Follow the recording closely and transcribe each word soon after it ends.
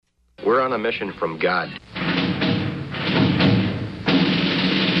We're on a mission from God.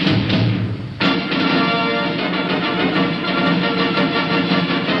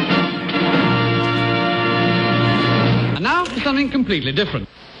 And now for something completely different.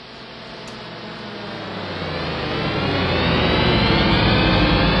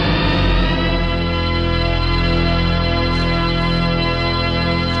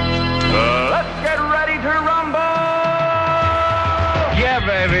 Let's get ready to rumble! Yeah,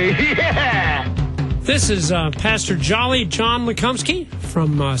 baby, yeah! This is Pastor Jolly John Lekumsky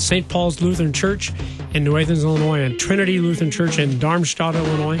from St. Paul's Lutheran Church in New Athens, Illinois, and Trinity Lutheran Church in Darmstadt,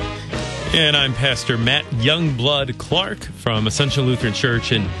 Illinois. And I'm Pastor Matt Youngblood Clark from Ascension Lutheran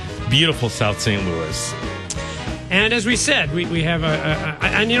Church in beautiful South St. Louis. And as we said, we have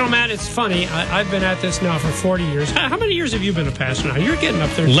and you know, Matt, it's funny. I've been at this now for 40 years. How many years have you been a pastor now? You're getting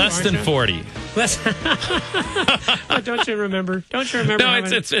up there. Less than 40. Less. Don't you remember? Don't you remember? No,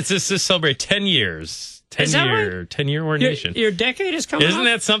 it's just to celebrate 10 years. 10-year ordination. Your decade is coming. Isn't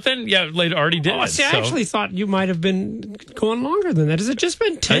that something? Yeah, it already did. Oh, see, I actually thought you might have been going longer than that. Has it just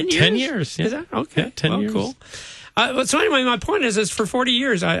been 10 years? 10 years. Yeah. Is that okay? Yeah, 10 years. Cool. So anyway, my point is for 40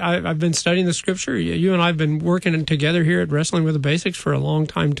 years, I've been studying the Scripture. You and I have been working together here at Wrestling with the Basics for a long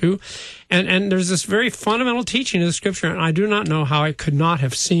time, too. And there's this very fundamental teaching of the Scripture, and I do not know how I could not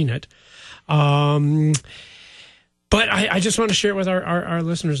have seen it. But I just want to share it with our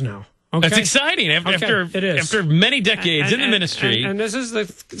listeners now. Okay? That's exciting. It is. After many decades in the ministry. And this is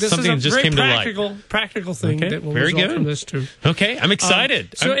something a just very came to practical thing that will very result good from this, too. Okay, I'm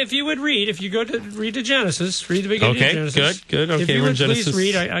excited. So if you would read, if you go to read to Genesis, read the beginning of Genesis. Good. Okay, if you we're in would Genesis.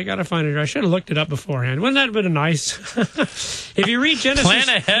 please read, I got to find it. I should have looked it up beforehand. Wouldn't that have been nice? If you read Genesis. Plan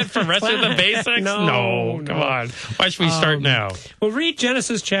ahead for Wrestling with the Basics? No, come on. Why should we start now? Well, read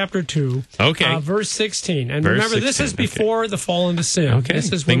Genesis chapter 2, verse 16. And verse remember, this 16, is before the fall into sin. Okay,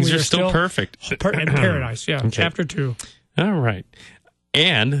 This is when things we are still perfect. In paradise, yeah, Okay. chapter 2. All right.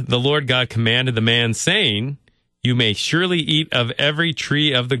 And the Lord God commanded the man, saying, you may surely eat of every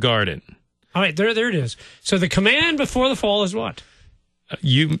tree of the garden. All right, there it is. So the command before the fall is what?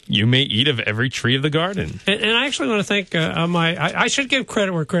 You may eat of every tree of the garden. And I actually want to thank I should give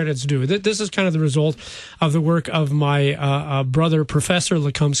credit where credit's due. This is kind of the result of the work of my brother, Professor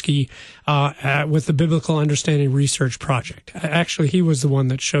Lekumsky, with the Biblical Understanding Research Project. Actually, he was the one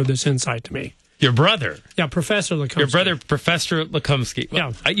that showed this insight to me. Your brother? Yeah, Professor Lekumsky. Your brother, Professor Lekumsky.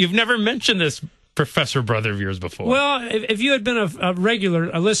 Yeah. You've never mentioned this professor brother of yours before. Well, if you had been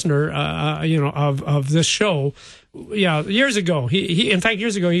a listener, of this show, yeah, years ago. He in fact,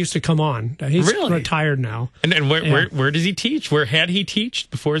 years ago, he used to come on. He's retired now. And where does he teach? Where had he taught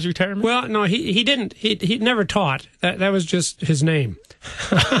before his retirement? Well, no, he didn't. He never taught. That was just his name.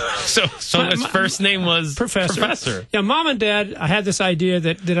 So his first name was Professor. Yeah, Mom and Dad had this idea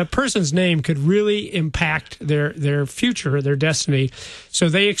that a person's name could really impact their future, their destiny. So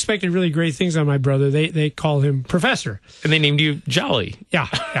they expected really great things on my brother. They call him Professor. And they named you Jolly. Yeah.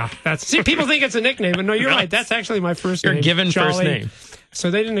 See, people think it's a nickname, but no, you're right. That's actually my first name. Your given Jolly. First name. So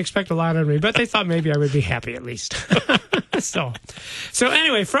they didn't expect a lot of me, but they thought maybe I would be happy at least. So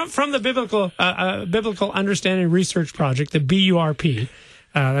anyway, from the Biblical Understanding Research Project, the BURP.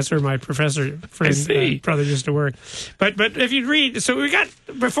 That's where my professor friend brother used to work. But if you read, so we got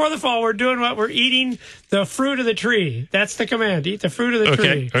before the fall, we're doing what we're eating the fruit of the tree. That's the command: eat the fruit of the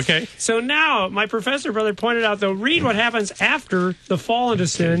tree. Okay. So now my professor brother pointed out, though, read what happens after the fall into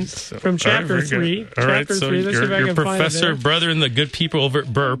sin from chapter 3. All right, chapter so 3. Let's see if I your can find it professor there. brother and the good people over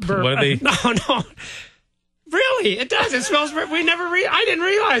at Burp. What are they? No. Really, it does. It smells. We never. I didn't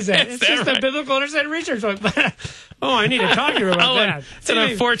realize that. It's just a Biblical Understanding Research. Oh, I need to talk to you about that. It's an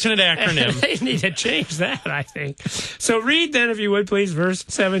unfortunate acronym. They need to change that, I think. So read then, if you would, please, verse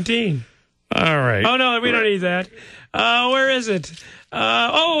 17. All right. Oh, no, we don't need that. Where is it?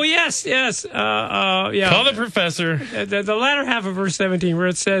 Yes. Yeah. Call the professor. The latter half of verse 17, where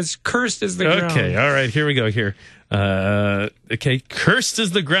it says, cursed is the ground. Okay, all right, here we go here. Cursed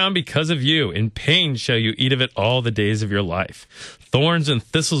is the ground because of you. In pain shall you eat of it all the days of your life. Thorns and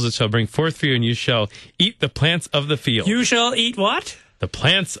thistles it shall bring forth for you, and you shall eat the plants of the field. You shall eat what? The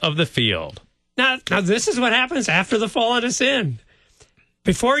plants of the field. Now this is what happens after the fall into sin.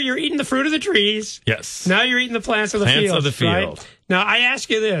 Before you're eating the fruit of the trees. Yes. Now you're eating the plants of the field. Plants of the field. Right? Now I ask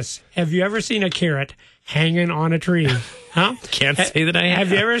you this: have you ever seen a carrot hanging on a tree? Huh? Can't say that I have.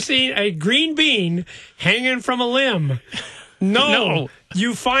 Have you ever seen a green bean hanging from a limb? No.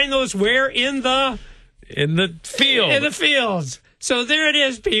 You find those where? In the field. In the fields. So there it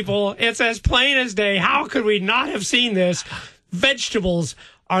is, people. It's as plain as day. How could we not have seen this? Vegetables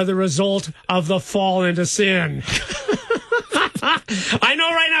are the result of the fall into sin. I know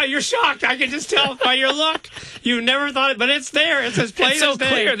right now you're shocked. I can just tell by your look. You never thought it, but it's there. It's as plain It's so as day.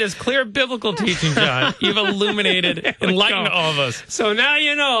 clear. There's clear biblical teaching, John. You've illuminated, enlightened go. all of us. So now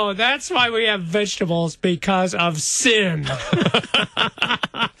you know that's why we have vegetables, because of sin.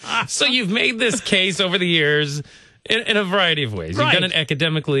 So you've made this case over the years in a variety of ways. Right. You've done it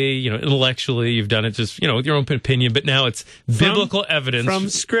academically, intellectually. You've done it just, with your own opinion. But now it's biblical evidence from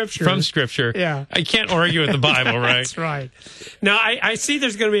Scripture. From Scripture. Yeah. I can't argue with the Bible, right? That's right. Now I see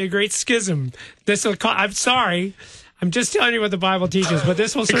there's going to be a great schism. I'm sorry. I'm just telling you what the Bible teaches, but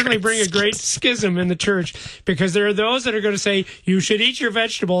this will certainly bring a great schism in the church, because there are those that are going to say you should eat your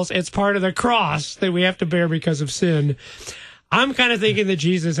vegetables. It's part of the cross that we have to bear because of sin. I'm kind of thinking that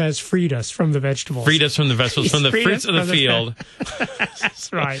Jesus has freed us from the vegetables. Freed us from the vegetables, from the freed fruits us of the from the field.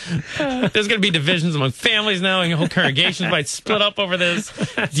 That's right. There's going to be divisions among families now, and whole congregations might split up over this.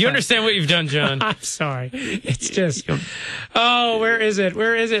 Do you understand what you've done, John? I'm sorry. It's just, where is it?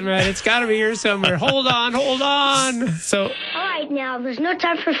 Where is it, man? It's got to be here somewhere. Hold on. So, All right, now, there's no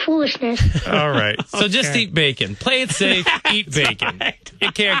time for foolishness. all right. So just Okay. eat bacon. Play it safe. Eat bacon. right.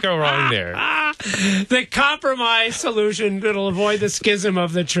 You can't go wrong there. The compromise solution that'll avoid the schism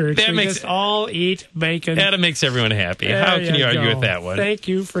of the church. That we makes- just all eat bacon. That makes everyone happy. There How can you argue go. with that one? Thank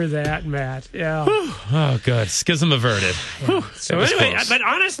you for that, Matt. Yeah. Oh, good. Schism averted. Whew, So that was anyway, close. but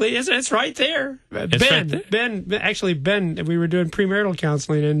honestly, it's right there. It's right there? Ben, we were doing premarital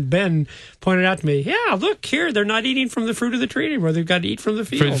counseling, and Ben pointed out to me, yeah, look here, they're not eating from the fruit of the tree anymore. They've got to eat from the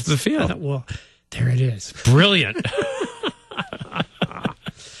field. Fruit of the field. Well, there it is. Brilliant.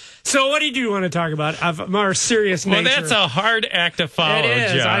 So what did you want to talk about of more serious Well, nature? that's a hard act to follow, It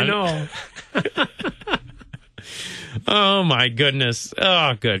is, John. I know. Oh, my goodness.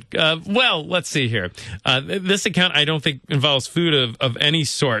 Oh, good. Well, let's see here. This account, I don't think involves food of any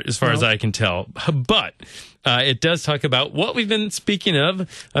sort, as far as I can tell. But it does talk about what we've been speaking of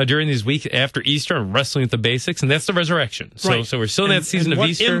during these weeks after Easter and wrestling with the basics, and that's the resurrection. So, Right. so we're still in that season and of what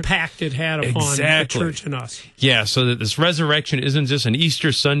Easter. impact it had upon Exactly. the church and us. Yeah, so that this resurrection isn't just an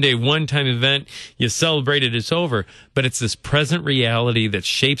Easter Sunday one-time event. You celebrate it, it's over. But it's this present reality that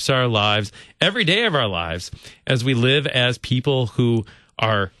shapes our lives, every day of our lives, as we live as people who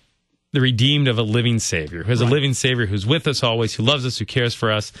are the redeemed of a living Savior, who has a living Savior who's with us always, who loves us, who cares for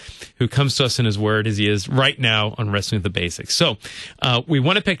us, who comes to us in His Word as He is right now on Wrestling with the Basics. So we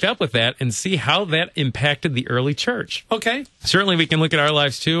want to pick up with that and see how that impacted the early church. Okay. Certainly, we can look at our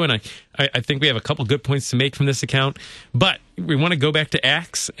lives too, and I think we have a couple good points to make from this account. But we want to go back to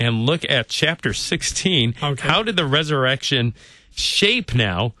Acts and look at chapter 16. Okay. How did the resurrection shape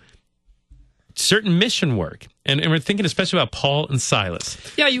now certain mission work? And we're thinking especially about Paul and Silas.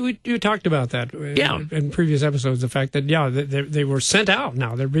 Yeah, you talked about that in previous episodes, the fact that, they were sent out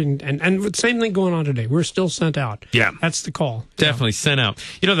now. They're being, and the same thing going on today. We're still sent out. Yeah. That's the call. Definitely sent out.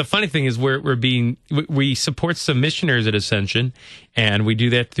 The funny thing is we support some missionaries at Ascension, and we do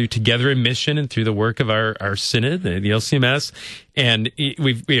that through Together in Mission and through the work of our synod, the LCMS. And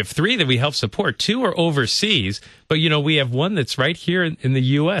we have 3 that we help support. 2 are overseas, but we have one that's right here in the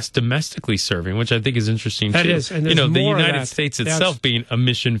U.S. domestically serving, which I think is interesting That too. is, and there's the more of United that. States That's- itself being a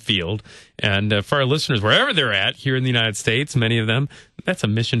mission field, and for our listeners, wherever they're at here in the United States, many of them, that's a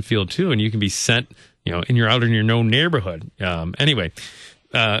mission field too, and you can be sent, in your own neighborhood. Anyway,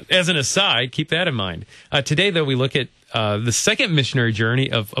 as an aside, keep that in mind. Today, though, we look at the second missionary journey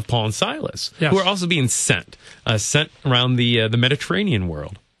of Paul and Silas, Yes. who are also being sent around the Mediterranean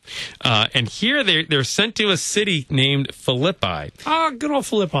world. And here they're sent to a city named Philippi. Oh, good old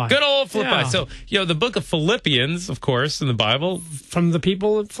Philippi. Good old Philippi. Yeah. So, the book of Philippians, of course, in the Bible, From the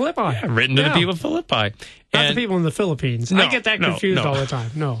people of Philippi. written to the people of Philippi. Not And- the people in the Philippines. No, I get that no, confused no. all the time.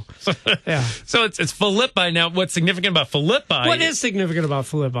 No. Yeah. So it's Philippi. Now, what's significant about Philippi? What is significant about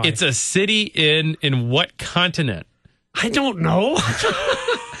Philippi? It's a city in what continent? I don't know.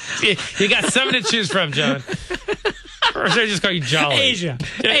 You got 7 to choose from, John. Or should I just call you Jolly? Asia.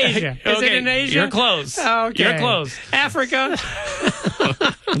 Asia. Is Okay, it in Asia? You're close. Okay. You're close. Africa.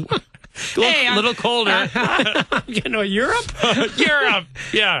 A little colder. Europe? Europe.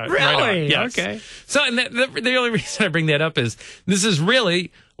 Yeah. Really? Right on. Yes. Okay. So, and the only reason I bring that up is this is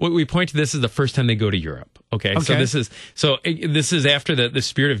really what we point to. This is the first time they go to Europe. Okay. So this is after the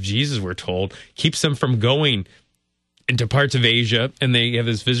Spirit of Jesus, we're told, keeps them from going into parts of Asia, and they have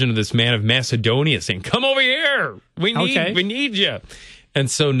this vision of this man of Macedonia saying, "Come over here. We need you." And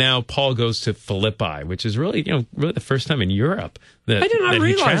so now Paul goes to Philippi, which is really, really the first time in Europe that, I did not that he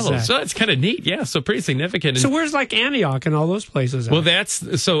realize traveled. that. So that's kind of neat. Yeah, so pretty significant. So where's like Antioch and all those places at? Well,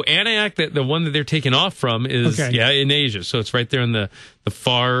 so Antioch, the one that they're taking off from is in Asia. So it's right there in the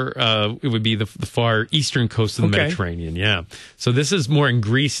far, it would be the far eastern coast of the Mediterranean. Yeah. So this is more in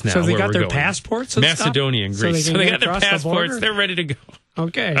Greece now. So they where got we're their going. passports and Macedonia and Greece. So they can got get their across the passports. border? They're ready to go.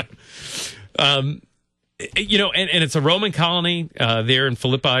 Okay. And it's a Roman colony there in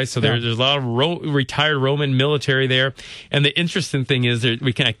Philippi, so there's a lot of retired Roman military there. And the interesting thing is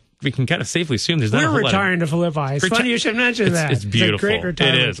we can kind of safely assume there's not a whole lot of... We're retiring to Philippi. It's funny you should mention that. It's beautiful. It's a great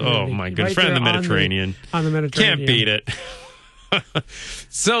retirement It is. Oh, community. my goodness. Right Right in the there Mediterranean. On the Mediterranean. Can't beat it.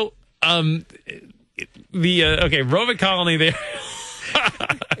 So, Roman colony there...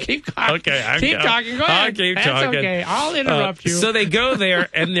 Keep talking. Okay, keep talking. Go ahead. I'll keep That's talking. okay. I'll interrupt you. So they go there,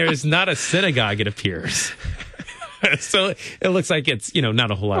 and there's not a synagogue, it appears. So it looks like it's,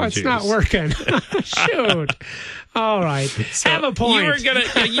 not a whole lot of it's Jews. not working. Shoot. All right. So have a point.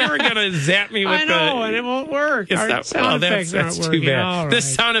 You were gonna zap me with I know, and it won't work. It's Our not, sound effects that's aren't too working. bad. All The right.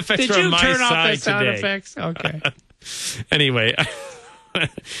 sound effects Did are on you my turn off side the sound today. effects? Okay. Anyway,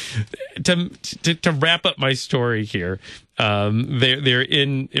 to wrap up my story here, they're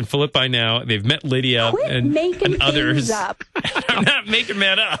in Philippi now. They've met Lydia and others. Up. I'm not making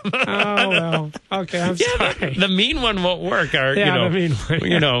that up. Oh well. Okay, I'm sorry. The mean one won't work. The mean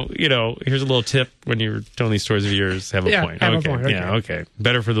one. Here's a little tip when you're telling these stories of yours. Have a point. Have okay. a point. Okay. Yeah. Okay.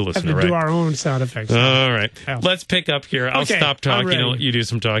 Better for the Have listener, to right? do our own sound effects. All right. Yeah. Let's pick up here. I'll Okay, stop talking. I'm ready. I'll let you do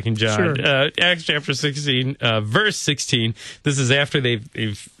some talking, John. Sure. Acts chapter 16, verse 16. This is after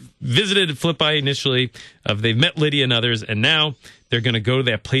they've visited Philippi initially. They've met Lydia and others, and now they're going to go to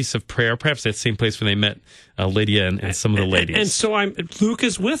that place of prayer, perhaps that same place where they met Lydia and some of the ladies. And so Luke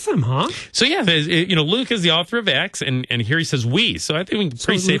is with them, huh? So yeah, Luke is the author of Acts, and here he says we. So I think we can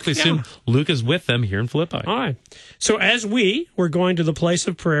pretty safely assume Luke is with them here in Philippi. All right. So as we were going to the place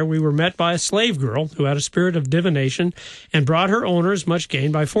of prayer, we were met by a slave girl who had a spirit of divination and brought her owners much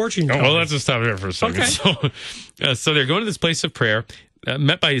gain by fortune telling. Well, let's just stop there for a second. Okay. So they're going to this place of prayer,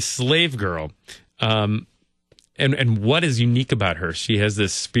 met by a slave girl. And what is unique about her? She has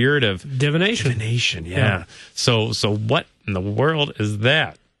this spirit of divination. Yeah. So what in the world is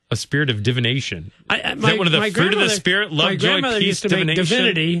that? A spirit of divination. Is that one of the fruit of the spirit? Love, joy, grandmother peace, used to divination? make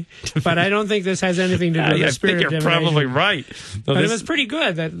divinity, but I don't think this has anything to do with the spirit of I think you're divination. probably right. But it was pretty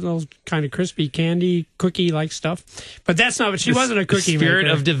good, that little kind of crispy candy, cookie-like stuff. But that's not what she wasn't a cookie spirit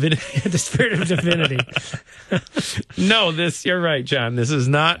maker. of divinity. The spirit of divinity. No, you're right, John. This is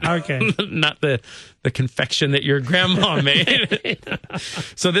not not the confection that your grandma made.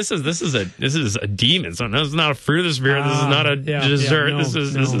 So this is a demon. So this is not a fruit of the spirit. This is not a dessert. This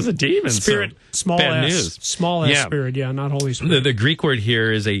is a demon. Spirit, small bad s, news. small s spirit. Yeah, not Holy Spirit. The Greek word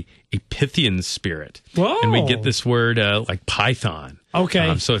here is a Pythian spirit. Whoa. And we get this word like python.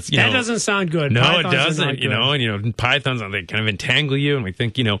 Okay. So it's that doesn't sound good. No, Pythons it doesn't. And pythons, they kind of entangle you, and we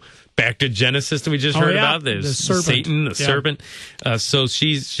think back to Genesis that we just heard about, the serpent. Satan, the serpent. So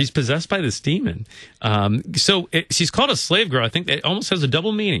she's possessed by this demon. She's called a slave girl. I think that almost has a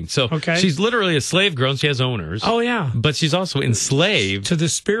double meaning. So she's literally a slave girl, and she has owners. Oh yeah, but she's also enslaved to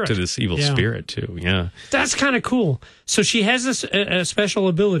this spirit, to this evil spirit too. Yeah, that's kind of cool. So she has this special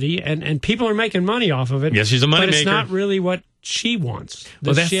ability, and people are making money off of it. Yeah, she's a money but maker. It's not really what she wants.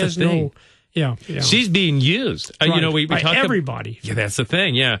 Well, that's she has the thing. Yeah. She's being used. Right. We by talk everybody. Yeah, that's the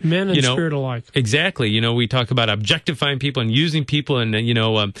thing. Yeah, men and spirit alike. Exactly. We talk about objectifying people and using people and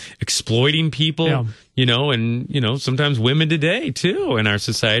exploiting people. Yeah. And sometimes women today too in our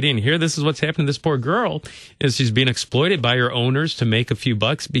society. And here, this is what's happening to this poor girl: is she's being exploited by her owners to make a few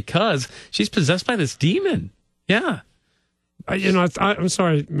bucks because she's possessed by this demon. Yeah. I'm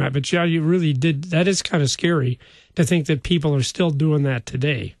sorry, Matt, but you really did. That is kind of scary to think that people are still doing that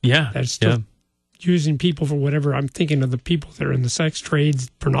today. Yeah. That's still using people for whatever. I'm thinking of the people that are in the sex trades,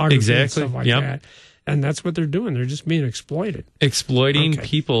 pornography, and stuff like that. And that's what they're doing. They're just being exploiting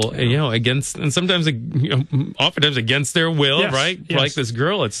people, against, and sometimes, oftentimes against their will, right? Yes. Like this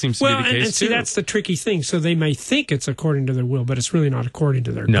girl, it seems to be the case and see, too. that's the tricky thing. So they may think it's according to their will, but it's really not according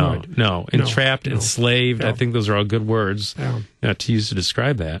to their good. No, entrapped, enslaved. I think those are all good words to use to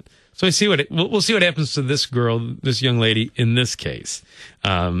describe that. So we'll see what happens to this girl, this young lady in this case,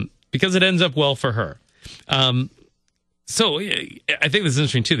 because it ends up well for her. So I think this is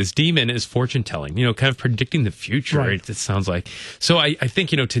interesting too. This demon is fortune telling, kind of predicting the future. Right. It sounds like. So I think,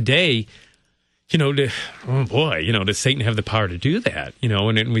 today does Satan have the power to do that?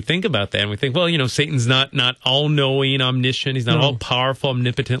 And we think about that and we think, well, Satan's not all knowing, omniscient. He's not all powerful,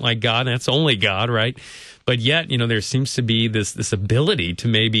 omnipotent like God. And that's only God, right? But yet, there seems to be this ability to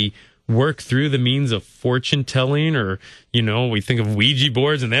maybe work through the means of fortune telling, or we think of Ouija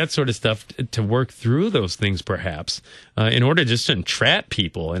boards and that sort of stuff to work through those things, perhaps in order just to entrap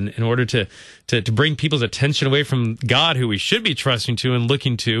people and in order to bring people's attention away from God, who we should be trusting to and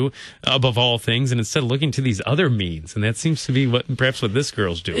looking to above all things, and instead looking to these other means. And that seems to be what this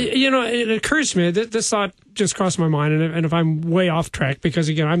girl's doing. It occurs to me that this thought just crossed my mind, and if I'm way off track, because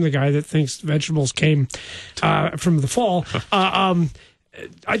again, I'm the guy that thinks vegetables came from the fall.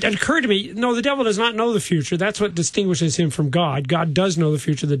 It occurred to me, no, the devil does not know the future. That's what distinguishes him from God. God does know the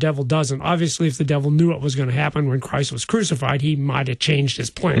future. The devil doesn't. Obviously, if the devil knew what was going to happen when Christ was crucified, he might have changed his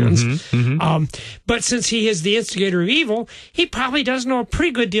plans. But since he is the instigator of evil, he probably does know a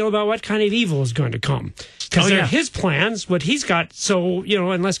pretty good deal about what kind of evil is going to come. Because they're his plans, what he's got. So,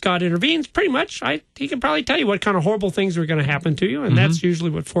 unless God intervenes, pretty much, he can probably tell you what kind of horrible things are going to happen to you. And that's usually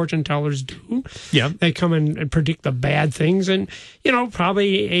what fortune tellers do. Yeah. They come and predict the bad things. And,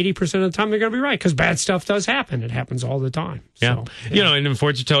 probably 80% of the time they're going to be right, because bad stuff does happen. It happens all the time. Yeah. So, and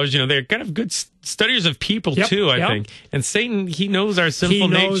fortune tellers, they're kind of good studiers of people, too, I think. And Satan, he knows our sinful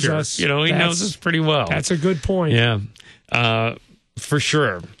nature. Us. He knows us pretty well. That's a good point. Yeah. For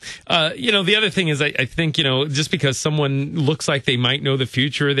sure. The other thing is, I think, just because someone looks like they might know the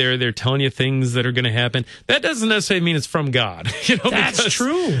future, they're telling you things that are going to happen, that doesn't necessarily mean it's from God. That's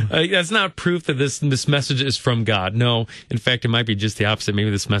true. That's not proof that this message is from God. No, in fact, it might be just the opposite.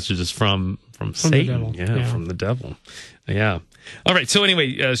 Maybe this message is from Satan. The devil. From the devil. Yeah. All right. So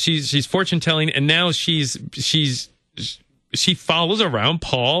anyway, she's fortune telling, and now she follows around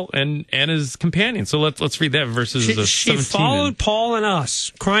Paul and his companion. So let's read that verses 17. She followed Paul and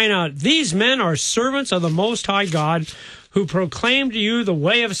us, crying out, "These men are servants of the Most High God, who proclaim to you the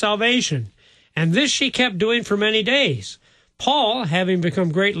way of salvation." And this she kept doing for many days. Paul, having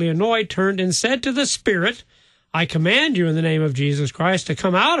become greatly annoyed, turned and said to the Spirit, "I command you in the name of Jesus Christ to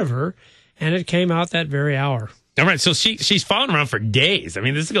come out of her." And it came out that very hour. All right, so she's following around for days. I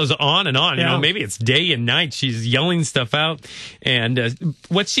mean, this goes on and on. Yeah. Maybe it's day and night. She's yelling stuff out, and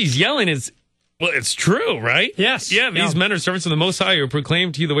what she's yelling is, well, it's true, right? Yes. Yeah, these men are servants of the Most High, who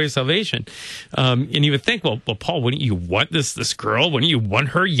proclaim to you the way of salvation. And you would think, well, Paul, wouldn't you want this girl? Wouldn't you want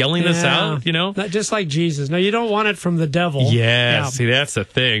her yelling this out? Not just like Jesus. No, you don't want it from the devil. Yeah. See, that's the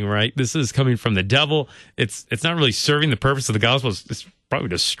thing, right? This is coming from the devil. It's not really serving the purpose of the gospel. It's probably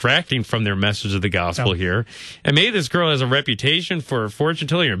distracting from their message of the gospel here. And maybe this girl has a reputation for fortune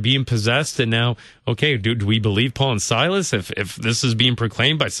telling or being possessed. And now, okay, do we believe Paul and Silas if this is being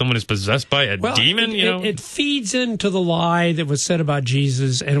proclaimed by someone who's possessed by a demon? It feeds into the lie that was said about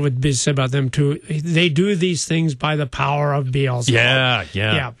Jesus, and it would be said about them too. They do these things by the power of Beelzebub.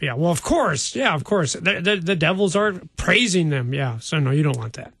 Yeah. Well, of course. Yeah, of course. The devils are praising them. Yeah. So no, you don't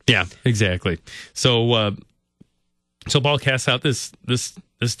want that. Yeah, exactly. So Paul casts out this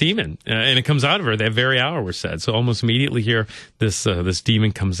demon, and it comes out of her that very hour, we're said. So almost immediately here, this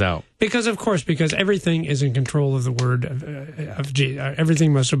demon comes out. Because everything is in control of the word of Jesus.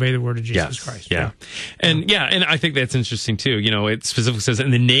 Everything must obey the word of Jesus Christ. Yeah. And I think that's interesting too. It specifically says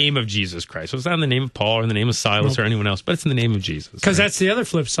in the name of Jesus Christ. So it's not in the name of Paul or in the name of Silas or anyone else, but it's in the name of Jesus. Because that's the other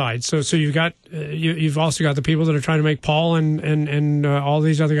flip side. So you've got you've also got the people that are trying to make Paul and all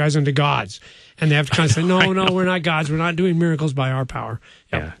these other guys into gods. And they have to kind of say, no, we're not gods. We're not doing miracles by our power.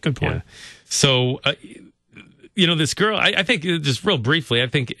 Yeah, good point. Yeah. So, this girl, I think, just real briefly, I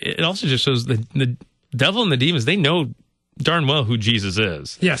think it also just shows the devil and the demons, they know darn well who Jesus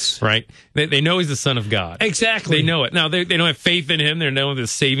is. Yes. Right? They know he's the Son of God. Exactly. They know it. Now, they don't have faith in him. They know the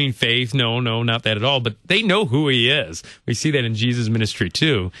saving faith. No, not that at all. But they know who he is. We see that in Jesus' ministry,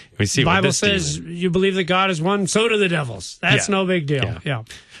 too. We see the Bible says, you believe that God is one, so do the devils. That's no big deal. Yeah.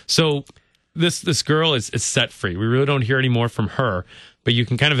 So this girl is set free. We really don't hear any more from her, but you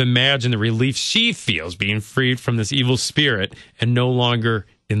can kind of imagine the relief she feels being freed from this evil spirit and no longer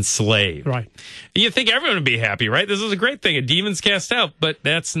enslaved. Right. You think everyone would be happy, right? This is a great thing. A demon's cast out, but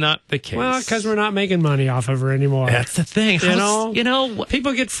that's not the case. Well, because we're not making money off of her anymore. That's the thing.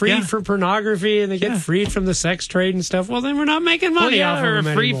 People get freed from pornography and they get freed from the sex trade and stuff. Well, then we're not making money off of them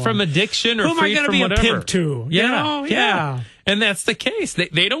anymore. Or freed from addiction or freed from whatever. Who am I going to be a pimp to? Yeah. And that's the case.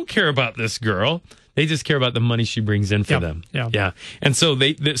 They don't care about this girl. They just care about the money she brings in for them. Yeah. And so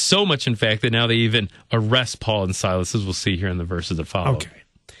they so much, in fact, that now they even arrest Paul and Silas, as we'll see here in the verses that follow. Okay.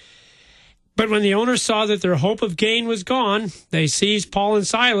 But when the owners saw that their hope of gain was gone, they seized Paul and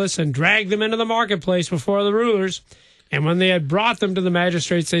Silas and dragged them into the marketplace before the rulers. And when they had brought them to the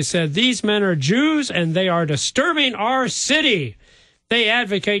magistrates, they said, "These men are Jews, and they are disturbing our city. They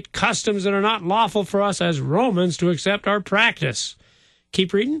advocate customs that are not lawful for us as Romans to accept our practice."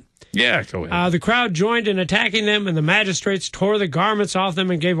 Keep reading. Yeah, go ahead. The crowd joined in attacking them, and the magistrates tore the garments off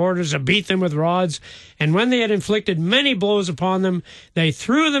them and gave orders to beat them with rods. And when they had inflicted many blows upon them, they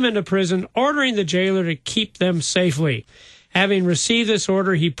threw them into prison, ordering the jailer to keep them safely. Having received this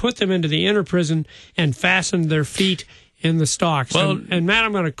order, he put them into the inner prison and fastened their feet in the stocks. Well, and Matt,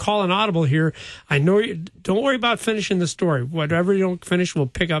 I'm going to call an audible here. I know you don't worry about finishing the story. Whatever you don't finish, we'll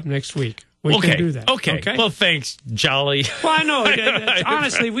pick up next week. We can do that. Okay. Well, thanks, Jolly. Well, I know.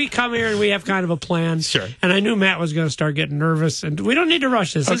 Honestly, we come here and we have kind of a plan. Sure. And I knew Matt was going to start getting nervous, and we don't need to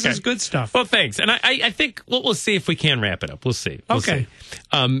rush this. This Okay. is good stuff. Well, thanks. And I think we'll see if we can wrap it up. We'll see. Okay.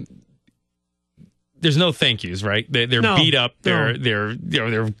 See. There's no thank yous, right? They're No, beat up. no.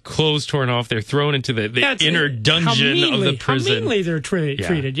 Their clothes torn off. They're thrown into the inner dungeon of the prison. How meanly they're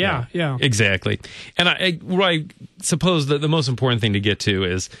treated. Yeah. Exactly. And what I suppose the most important thing to get to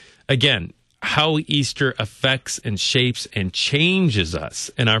is, again, how Easter affects and shapes and changes us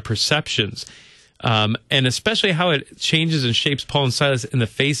and our perceptions. And especially how it changes and shapes Paul and Silas in the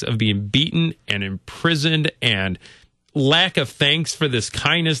face of being beaten and imprisoned and lack of thanks for this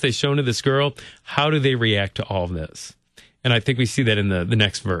kindness they've shown to this girl. How do they react to all of this? And I think we see that in the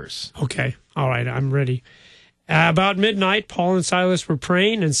next verse. Okay. All right. I'm ready. About midnight, Paul and Silas were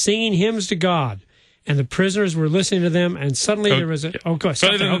praying and singing hymns to God. And the prisoners were listening to them, and suddenly there was a... Oh, good.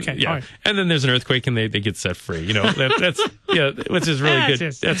 Okay. Yeah. All right. And then there's an earthquake, and they get set free. You know, that's which is really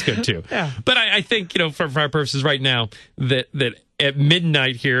good. That's good, too. Yeah. But I think, for our purposes right now, that at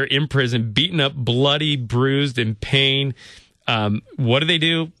midnight here in prison, beaten up, bloody, bruised, in pain, what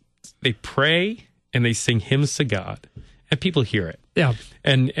do? They pray, and they sing hymns to God. And people hear it. Yeah.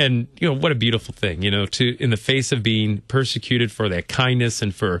 And what a beautiful thing, in the face of being persecuted for that kindness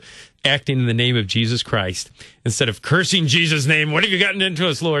and for acting in the name of Jesus Christ, instead of cursing Jesus' name, what have you gotten into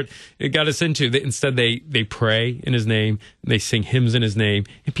us, Lord? It got us into. Instead, they pray in his name, they sing hymns in his name,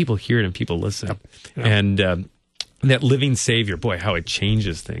 and people hear it and people listen. Yep. And that living Savior, boy, how it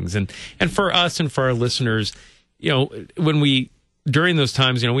changes things. And for us and for our listeners, during those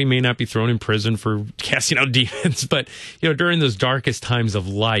times, we may not be thrown in prison for casting out demons, but, during those darkest times of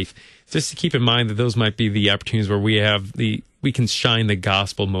life, just to keep in mind that those might be the opportunities where we can shine the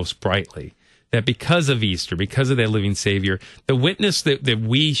gospel most brightly. That because of Easter, because of that living Savior, the witness that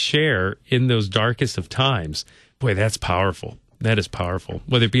we share in those darkest of times, boy, that's powerful. That is powerful.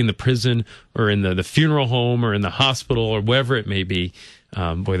 Whether it be in the prison or in the funeral home or in the hospital or wherever it may be,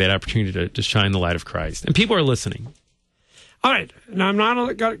 boy, that opportunity to shine the light of Christ. And people are listening. All right. Now, I'm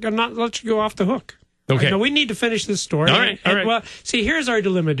not going to not let you go off the hook. Okay. Now, we need to finish this story. All right. Well, see, here's our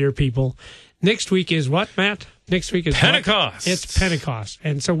dilemma, dear people. Next week is what, Matt? Next week is Pentecost. What? It's Pentecost.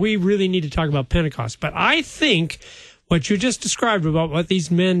 And so we really need to talk about Pentecost. But I think what you just described about what these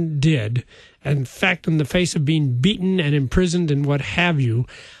men did, in fact, in the face of being beaten and imprisoned and what have you,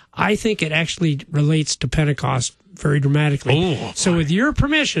 I think it actually relates to Pentecost very dramatically. Oh, so with your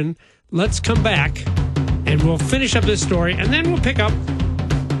permission, let's come back and we'll finish up this story, and then we'll pick up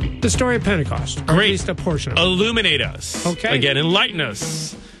the story of Pentecost, or Great. at least a portion of it. Illuminate us. Okay. Again, enlighten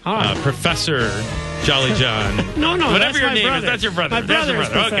us. All right. Professor Jolly John. No, Whatever that's your my name brother. is, that's your brother. My That's your brother is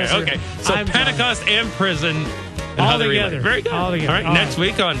brother. Professor. Okay. So I'm Pentecost and prison and All how they relate. together. Very good. All together. All right. All Next right.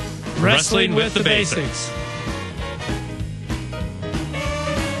 week on Wrestling with the Basics.